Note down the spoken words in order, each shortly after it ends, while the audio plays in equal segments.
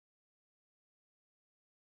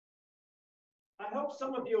hope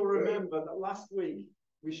some of you will remember that last week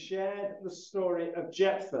we shared the story of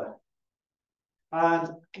Jephthah. And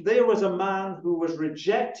there was a man who was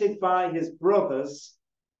rejected by his brothers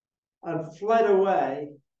and fled away.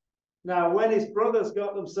 Now, when his brothers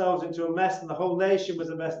got themselves into a mess and the whole nation was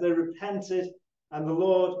a mess, they repented, and the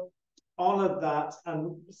Lord honored that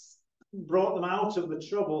and brought them out of the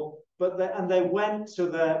trouble. But they went to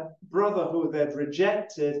their brother who they'd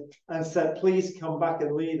rejected and said, please come back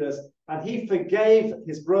and lead us. And he forgave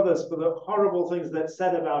his brothers for the horrible things they'd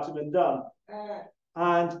said about him and done.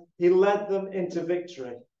 And he led them into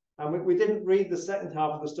victory. And we didn't read the second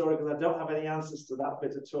half of the story because I don't have any answers to that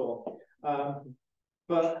bit at all.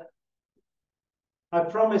 But I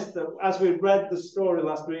promised that as we read the story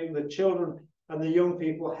last week, the children and the young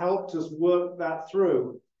people helped us work that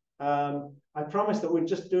through. I promised that we'd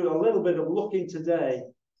just do a little bit of looking today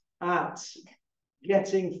at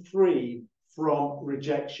getting free from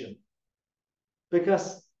rejection.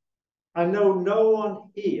 Because I know no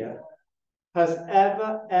one here has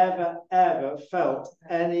ever felt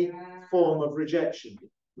any form of rejection.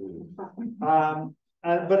 But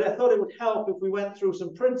I thought it would help if we went through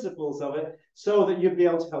some principles of it so that you'd be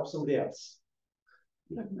able to help somebody else.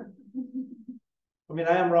 I mean,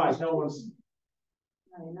 I am right. No one's...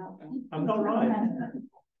 No, you're not. I'm not right.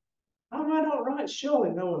 Am I not right? Surely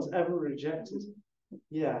no one's ever rejected.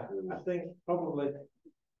 Yeah, I think probably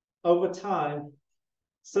over time,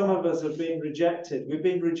 some of us have been rejected. We've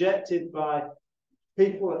been rejected by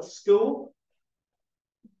people at school,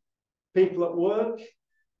 people at work.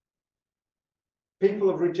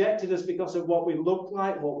 People have rejected us because of what we look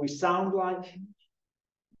like, what we sound like.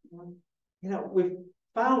 You know, we've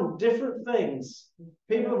found different things.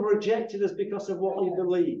 People have rejected us because of what we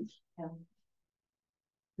believe.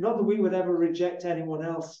 Not that we would ever reject anyone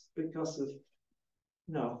else because of...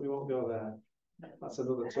 No, we won't go there. That's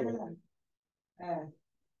another talk.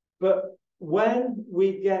 But when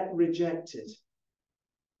we get rejected,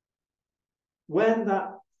 when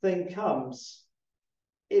that thing comes,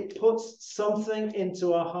 it puts something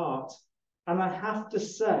into our heart. And I have to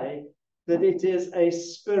say that it is a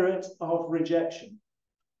spirit of rejection.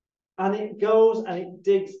 And it goes and it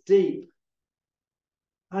digs deep.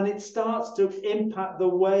 And it starts to impact the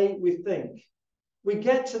way we think. We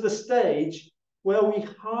get to the stage where we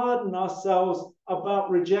harden ourselves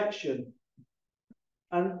about rejection.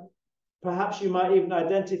 And perhaps you might even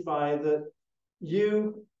identify that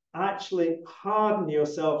you actually harden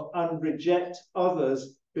yourself and reject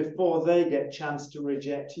others before they get a chance to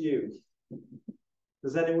reject you.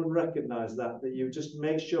 Does anyone recognize that you just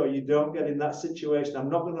make sure you don't get in that situation? I'm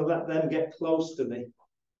not going to let them get close to me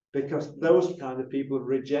because those kind of people have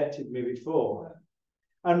rejected me before.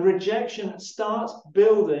 And rejection starts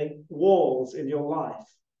building walls in your life.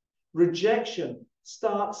 Rejection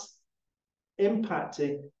starts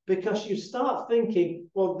impacting because you start thinking,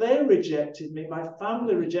 well, they rejected me, my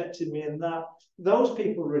family rejected me, and that those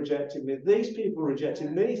people rejected me, these people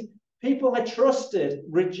rejected me, people I trusted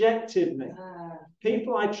rejected me,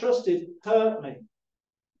 people I trusted hurt me.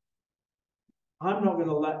 I'm not going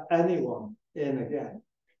to let anyone in again.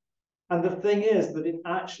 And the thing is that it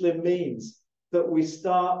actually means that we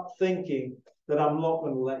start thinking that I'm not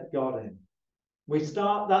going to let God in. We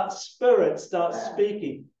start, that spirit starts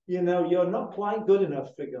speaking. You know, you're not quite good enough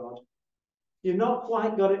for God. You've not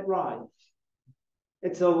quite got it right.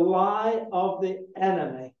 It's a lie of the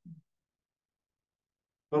enemy.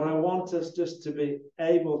 But I want us just to be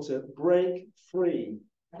able to break free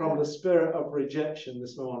from the spirit of rejection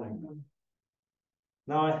this morning.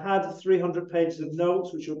 Now, I had 300 pages of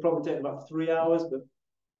notes, which will probably take about 3 hours, but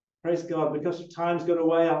praise God, because time's gone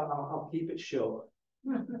away, I'll keep it short.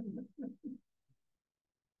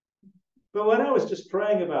 But when I was just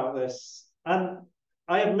praying about this, and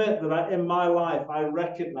I admit that in my life, I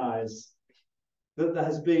recognize that there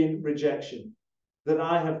has been rejection, that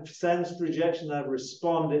I have sensed rejection, I've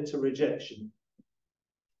responded to rejection.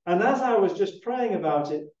 And as I was just praying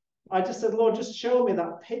about it, I just said, Lord, just show me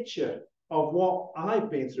that picture of what I've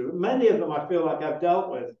been through. Many of them I feel like I've dealt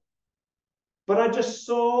with. But I just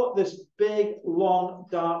saw this big, long,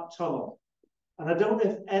 dark tunnel. And I don't know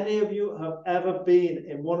if any of you have ever been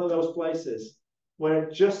in one of those places where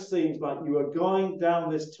it just seems like you are going down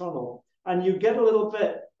this tunnel and you get a little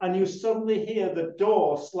bit and you suddenly hear the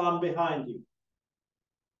door slam behind you.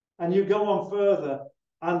 And you go on further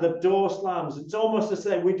and the door slams. It's almost to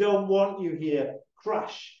say, we don't want you here,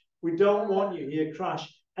 crash. We don't want you here, crash.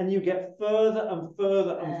 And you get further and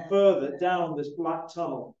further and further down this black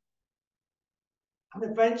tunnel. And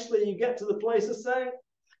eventually you get to the place of saying,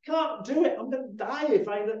 I can't do it. I'm going to die if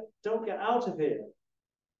I don't get out of here.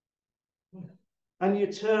 And you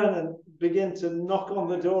turn and begin to knock on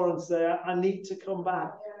the door and say, I need to come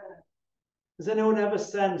back. Does anyone ever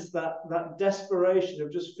sense that desperation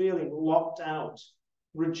of just feeling locked out?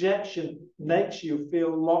 Rejection makes you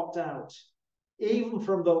feel locked out. Even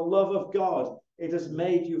from the love of God, it has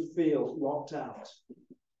made you feel locked out.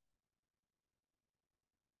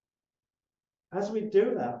 As we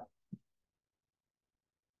do that,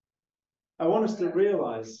 I want us to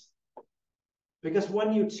realize, because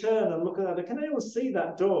when you turn and look at that, can anyone see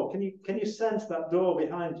that door? Can you sense that door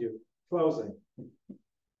behind you closing?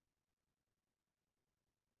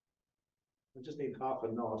 I just need half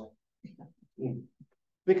a nod.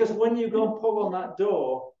 Because when you go and pull on that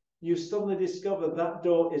door, you suddenly discover that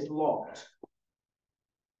door is locked.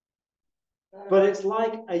 But it's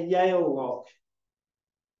like a Yale lock,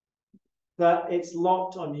 that it's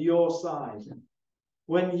locked on your side.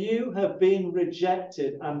 When you have been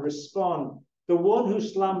rejected and respond, the one who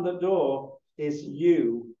slammed the door is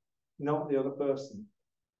you, not the other person.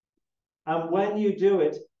 And when you do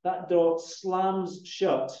it, that door slams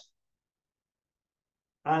shut,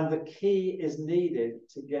 and the key is needed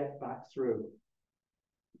to get back through.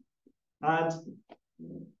 And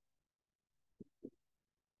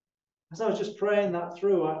as I was just praying that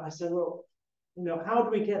through, I said, well, how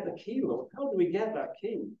do we get the key, Lord? How do we get that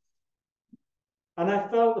key? And I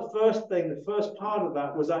felt the first part of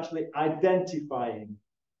that was actually identifying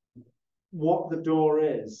what the door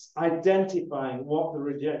is, identifying what the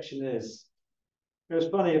rejection is. It was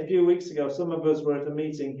funny, a few weeks ago, some of us were at a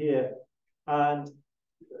meeting here, and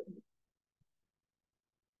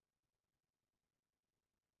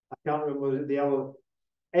I can't remember the other,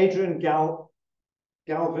 Adrian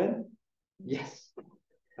Galvin. Yes,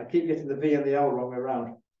 I keep getting the V and the L wrong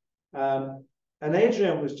around. And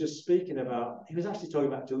Adrian was just speaking about, he was actually talking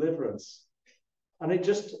about deliverance. And it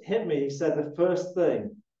just hit me. He said the first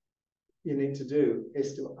thing you need to do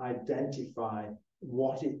is to identify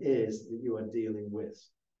what it is that you are dealing with.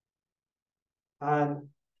 And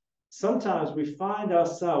sometimes we find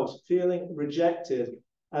ourselves feeling rejected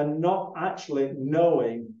and not actually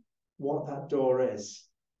knowing what that door is.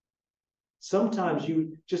 Sometimes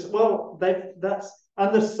you just, and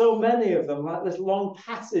there's so many of them, like this long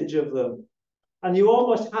passage of them, and you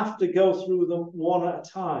almost have to go through them one at a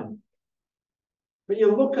time. But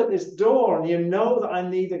you look at this door and you know that I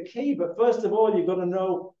need a key, but first of all, you've got to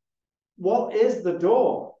know, what is the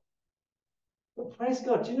door? But praise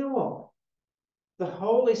God, do you know what? The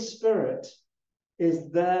Holy Spirit is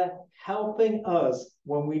there helping us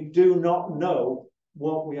when we do not know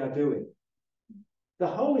what we are doing. The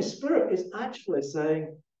Holy Spirit is actually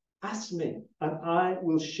saying, ask me and I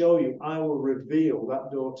will show you, I will reveal that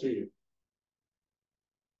door to you.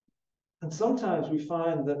 And sometimes we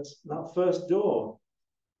find that that first door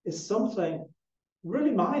is something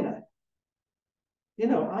really minor.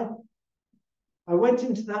 I went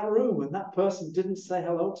into that room and that person didn't say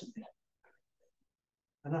hello to me.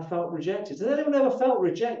 And I felt rejected. Has anyone ever felt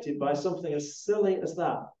rejected by something as silly as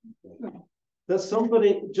that? That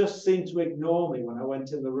somebody just seemed to ignore me when I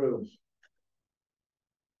went in the room.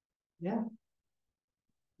 Yeah.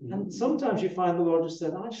 And sometimes you find the Lord just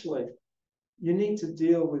said, actually, you need to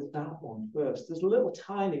deal with that one first. There's little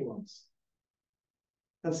tiny ones.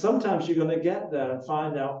 And sometimes you're going to get there and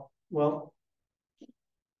find out, well,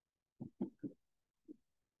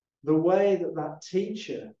 the way that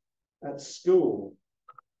teacher at school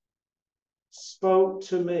spoke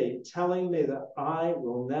to me, telling me that I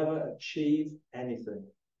will never achieve anything.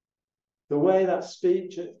 The way that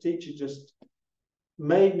teacher just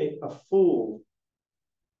made me a fool,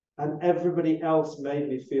 and everybody else made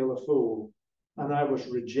me feel a fool, and I was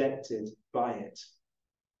rejected by it.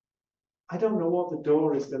 I don't know what the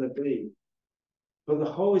door is going to be, but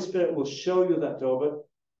the Holy Spirit will show you that door.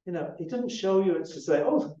 But he doesn't show you it to say,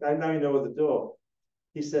 oh, now you know the door.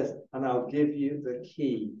 He says, and I'll give you the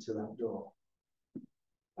key to that door.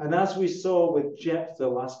 And as we saw with Jephthah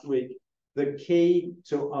last week, the key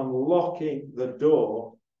to unlocking the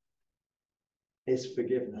door is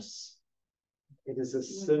forgiveness. It is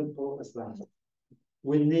as simple as that.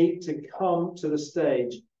 We need to come to the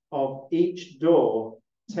stage of each door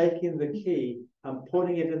taking the key and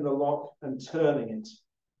putting it in the lock and turning it.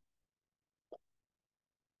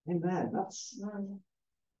 Amen. That's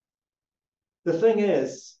the thing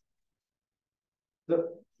is that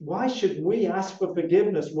why should we ask for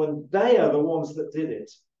forgiveness when they are the ones that did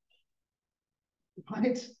it?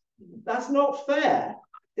 Right? That's not fair.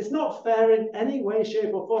 It's not fair in any way,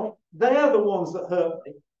 shape, or form. They are the ones that hurt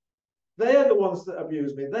me. They are the ones that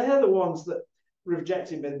abused me. They are the ones that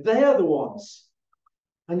rejected me. They are the ones.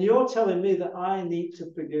 And you're telling me that I need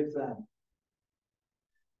to forgive them.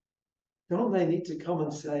 don't they need to come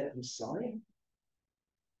and say, I'm sorry?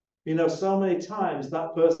 You know, so many times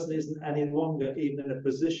that person isn't any longer even in a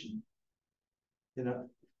position. You know,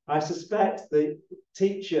 I suspect the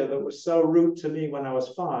teacher that was so rude to me when I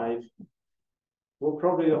was 5, we're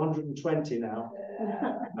probably 120 now,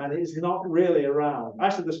 and he's not really around.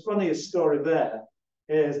 Actually, the funniest story there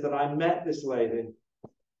is that I met this lady.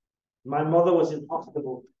 My mother was in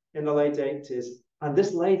hospital in the late 80s, and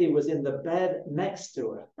this lady was in the bed next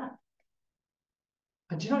to her.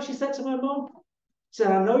 And do you know what she said to my mum? She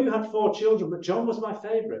said, I know you had 4 children, but John was my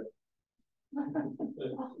favorite.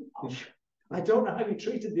 I don't know how you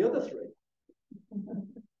treated the other 3.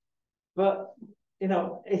 But, you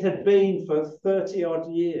know, it had been for 30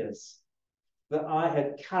 odd years that I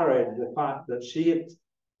had carried the fact that she had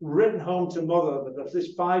written home to mother that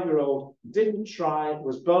this 5-year-old didn't try,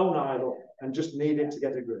 was bone idle, and just needed to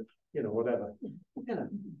get a grip, you know, whatever. You know,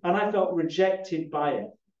 and I felt rejected by it.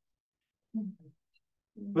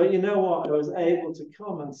 But you know what? I was able to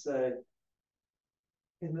come and say,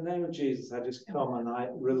 in the name of Jesus, I just come and I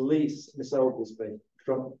release Miss Oglesby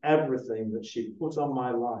from everything that she put on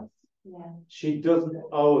my life. Yeah. She doesn't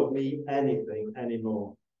owe me anything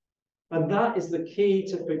anymore. And that is the key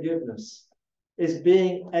to forgiveness, is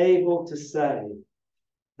being able to say,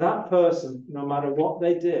 that person, no matter what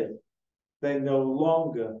they did, they no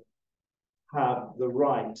longer have the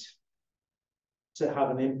right to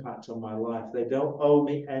have an impact on my life. They don't owe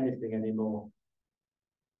me anything anymore.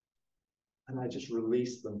 And I just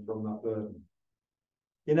release them from that burden.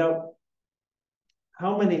 You know,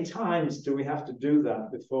 how many times do we have to do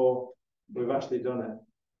that before we've actually done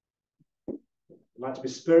it? I'd like to be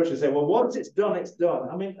spiritual and say, well, once it's done, it's done.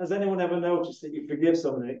 I mean, has anyone ever noticed that you forgive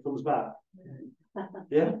someone and it comes back?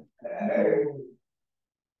 Yeah?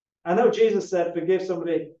 I know Jesus said, forgive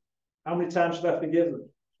somebody. How many times should I forgive them?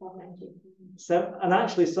 7. And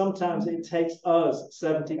actually, sometimes it takes us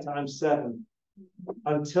 70 times 7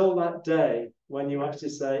 until that day when you actually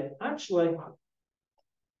say, actually,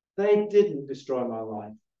 they didn't destroy my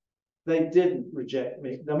life. They didn't reject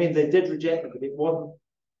me. I mean, they did reject me, but it wasn't.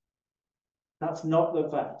 That's not the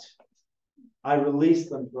fact. I release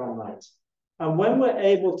them from that. And when we're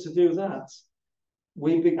able to do that,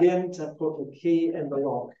 we begin to put the key in the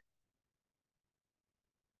lock.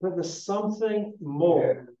 But there's something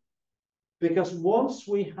more. Because once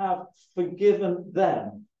we have forgiven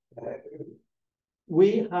them,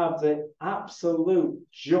 we have the absolute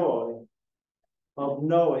joy of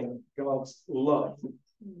knowing God's love.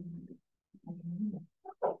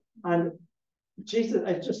 And Jesus,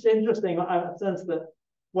 it's just interesting. I sense that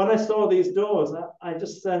when I saw these doors, I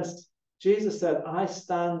just sensed Jesus said, I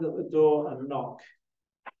stand at the door and knock.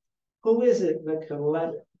 Who is it that can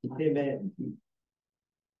let him in?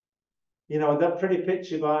 You know, that pretty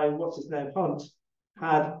picture by, what's his name, Hunt,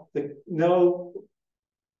 had the no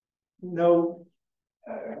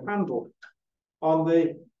handle on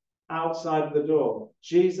the outside of the door.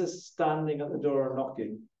 Jesus standing at the door and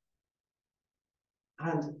knocking.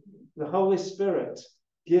 And the Holy Spirit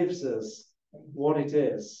gives us what it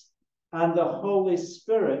is. And the Holy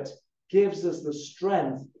Spirit gives us the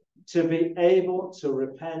strength to be able to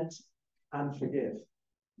repent and forgive.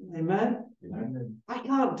 Amen? Amen. I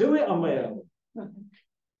can't do it on my own.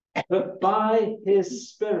 But by his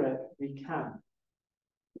Spirit, we can.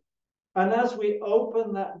 And as we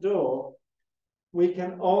open that door, we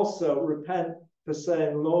can also repent for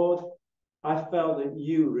saying, Lord, I felt that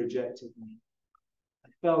you rejected me. I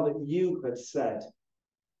felt that you had said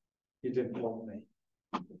you didn't want me.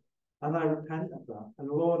 And I repent of that. And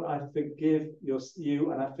Lord, I forgive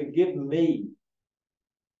you and I forgive me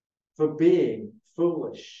for being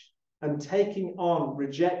foolish and taking on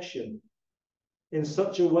rejection in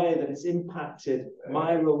such a way that it's impacted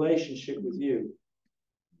my relationship with you.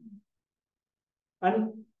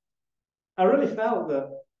 And I really felt that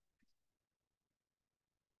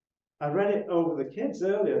I read it over the kids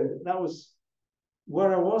earlier. That was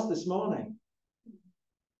where I was this morning.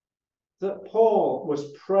 That Paul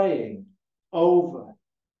was praying over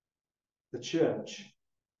the church.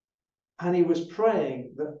 And he was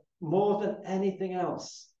praying that more than anything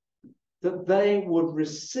else, that they would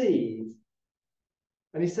receive.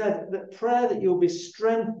 And he said that prayer that you'll be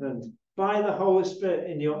strengthened by the Holy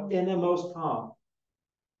Spirit in your innermost heart.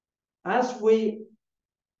 As we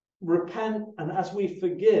repent and as we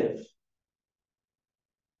forgive,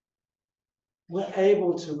 we're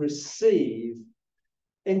able to receive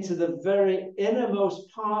into the very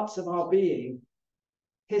innermost parts of our being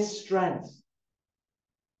his strength.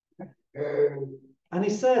 And he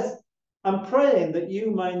says, I'm praying that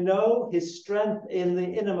you may know his strength in the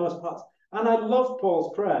innermost parts. And I love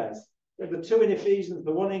Paul's prayers. the two in Ephesians,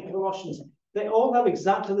 the one in Colossians, they all have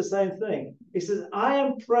exactly the same thing. He says, I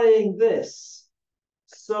am praying this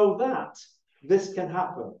so that this can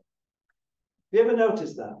happen. Have you ever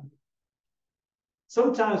noticed that?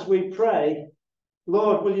 Sometimes we pray,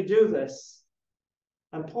 Lord, will you do this?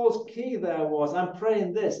 And Paul's key there was, I'm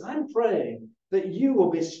praying this. I'm praying that you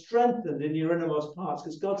will be strengthened in your innermost parts,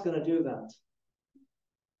 because God's going to do that.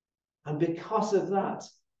 And because of that,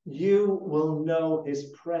 you will know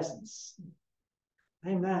his presence.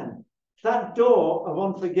 Amen. That door of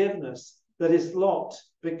unforgiveness that is locked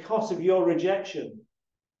because of your rejection,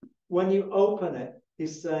 when you open it,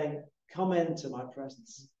 he's saying, come into my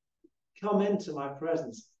presence. Come into my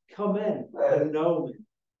presence. Come in and know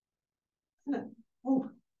me. Oh,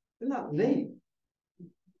 isn't that neat?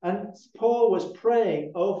 And Paul was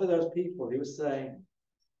praying over those people. He was saying,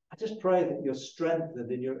 I just pray that you're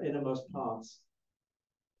strengthened in your innermost parts.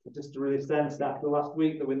 I just really sensed after last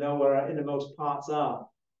week that we know where our innermost parts are,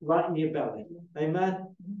 right in your belly.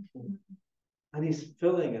 Amen? And he's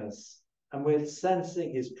filling us, and we're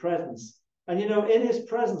sensing his presence. And you know, in his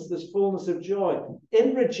presence, there's fullness of joy.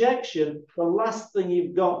 In rejection, the last thing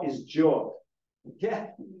you've got is joy. Yeah.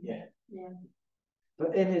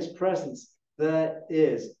 But in his presence, there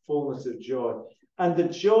is fullness of joy. And the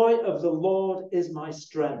joy of the Lord is my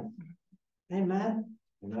strength. Amen.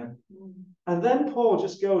 Amen. And then Paul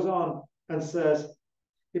just goes on and says,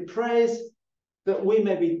 he prays that we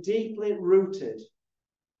may be deeply rooted,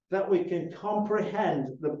 that we can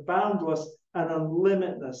comprehend the boundless and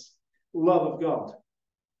unlimitless love of God.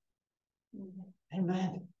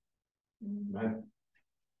 Amen. Amen.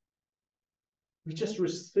 We just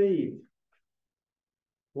receive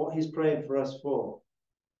what he's praying for us for.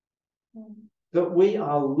 That we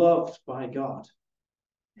are loved by God.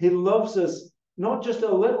 He loves us not just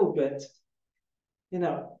a little bit. You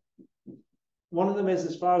know, one of them is,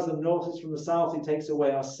 as far as the north is from the south, he takes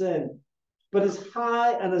away our sin. But as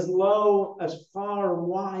high and as low, as far and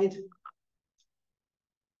wide,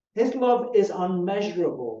 his love is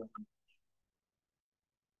unmeasurable.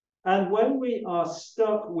 And when we are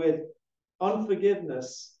stuck with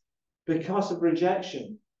unforgiveness because of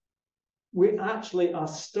rejection, we actually are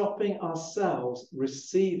stopping ourselves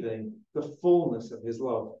receiving the fullness of his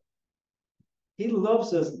love. He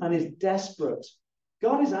loves us and is desperate.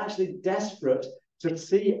 God is actually desperate to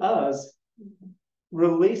see us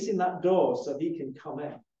releasing that door so he can come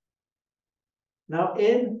in. Now,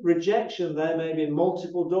 in rejection, there may be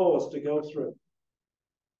multiple doors to go through.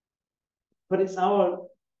 But it's our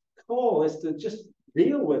call is to just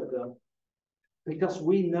deal with them, because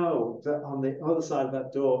we know that on the other side of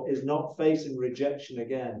that door is not facing rejection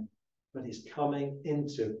again, but he's coming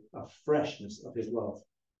into a freshness of his love.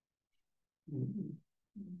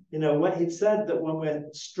 You know, when he said that when we're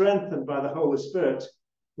strengthened by the Holy Spirit,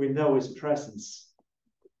 we know his presence.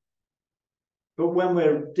 But when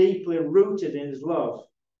we're deeply rooted in his love,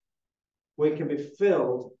 we can be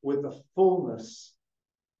filled with the fullness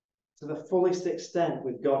to the fullest extent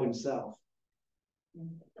with God himself.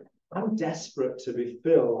 I'm desperate to be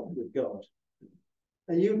filled with God.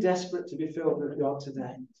 Are you desperate to be filled with God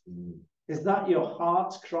today? Is that your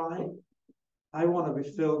heart's cry? I want to be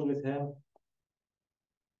filled with him.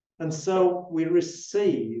 And so we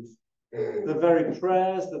receive the very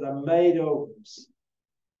prayers that are made over us.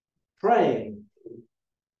 Praying.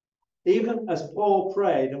 Even as Paul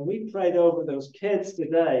prayed, and we prayed over those kids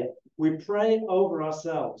today, we pray over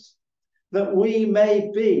ourselves that we may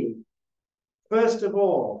be, first of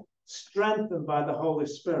all, strengthened by the Holy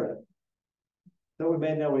Spirit, that we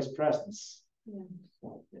may know his presence.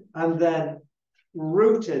 And then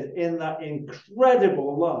rooted in that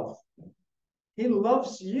incredible love. He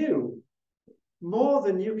loves you more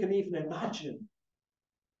than you can even imagine.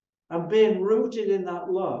 And being rooted in that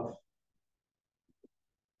love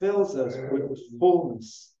fills us with the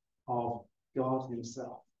fullness of God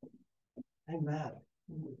himself. Amen.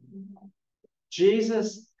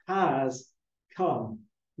 Jesus has come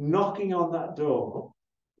knocking on that door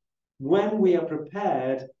when we are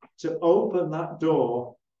prepared to open that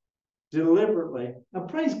door deliberately. And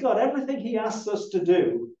praise God, everything he asks us to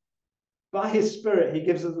do, by his Spirit, he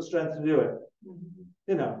gives us the strength to do it.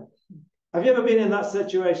 You know, have you ever been in that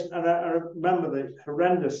situation? And I remember the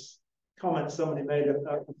horrendous comment somebody made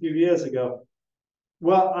a few years ago.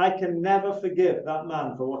 Well, I can never forgive that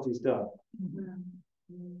man for what he's done.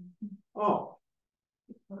 Oh,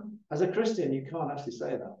 as a Christian, you can't actually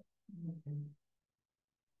say that.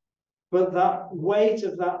 But that weight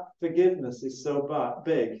of that forgiveness is so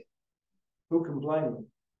big. Who can blame them?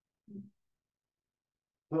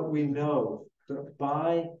 But we know that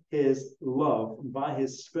by his love, by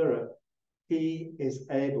his Spirit, he is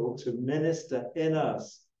able to minister in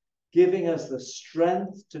us, giving us the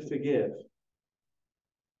strength to forgive.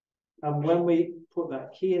 And when we put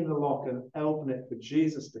that key in the lock and open it for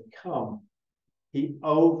Jesus to come, he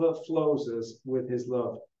overflows us with his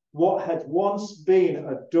love. What had once been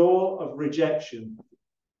a door of rejection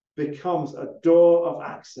becomes a door of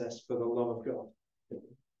access for the love of God.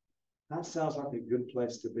 That sounds like a good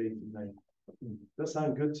place to be for me. Does that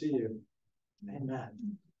sound good to you?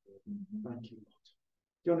 Amen. Thank you, Lord.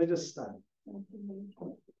 Do you want to just stand?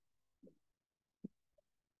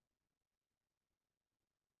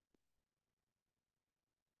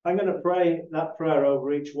 I'm going to pray that prayer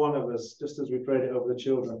over each one of us, just as we prayed it over the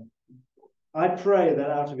children. I pray that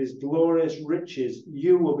out of his glorious riches,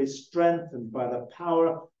 you will be strengthened by the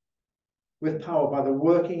power, by the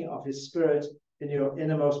working of his Spirit in your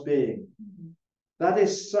innermost being. That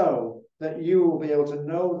is so that you will be able to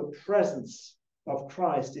know the presence of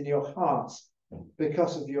Christ in your hearts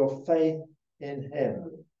because of your faith in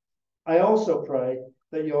him. I also pray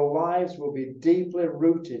that your lives will be deeply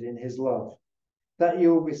rooted in his love, that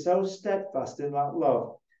you will be so steadfast in that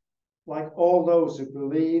love, like all those who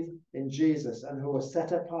believe in Jesus and who are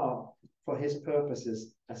set apart for his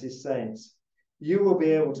purposes as his saints. You will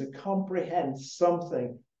be able to comprehend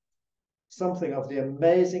something of the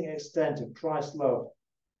amazing extent of Christ's love.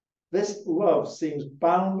 This love seems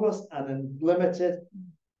boundless and unlimited,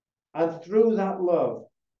 and through that love,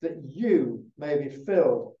 that you may be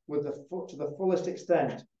filled with to the fullest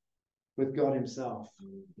extent with God himself.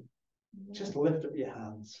 Just lift up your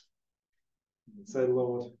hands and say,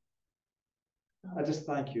 Lord, I just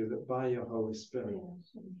thank you that by your Holy Spirit,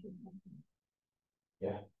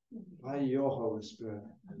 by your Holy Spirit,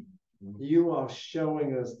 you are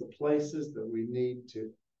showing us the places that we need to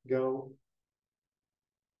go,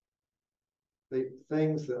 the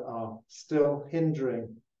things that are still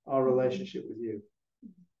hindering our relationship with you.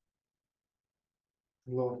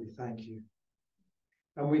 Lord, we thank you.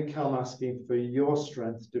 And we come asking for your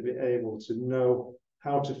strength to be able to know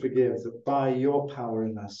how to forgive, that by your power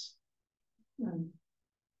in us, and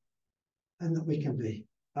that we can be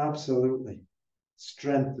absolutely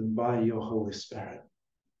strengthened by your Holy Spirit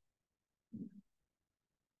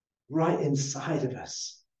right inside of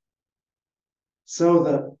us, so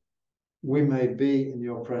that we may be in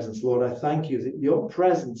your presence. Lord, I thank you that your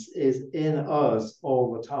presence is in us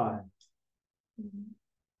all the time.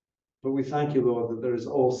 But we thank you, Lord, that there is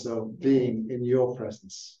also being in your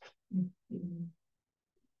presence.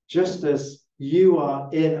 Just as you are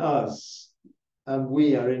in us and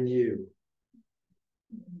we are in you.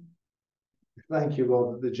 Thank you,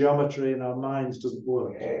 Lord, that the geometry in our minds doesn't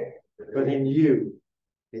work, but in you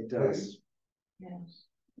it does. Yes.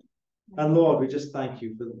 And Lord, we just thank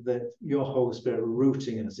you for your Holy Spirit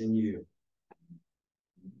rooting us in you.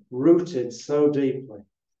 Rooted so deeply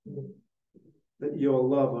that your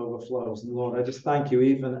love overflows. And Lord, I just thank you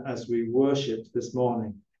even as we worshiped this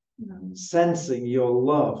morning, sensing your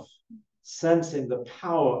love, sensing the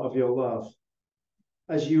power of your love,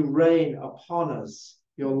 as you rain upon us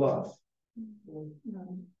your love.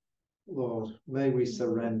 Lord, may we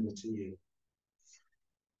surrender to you,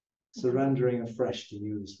 surrendering afresh to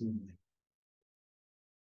you this morning.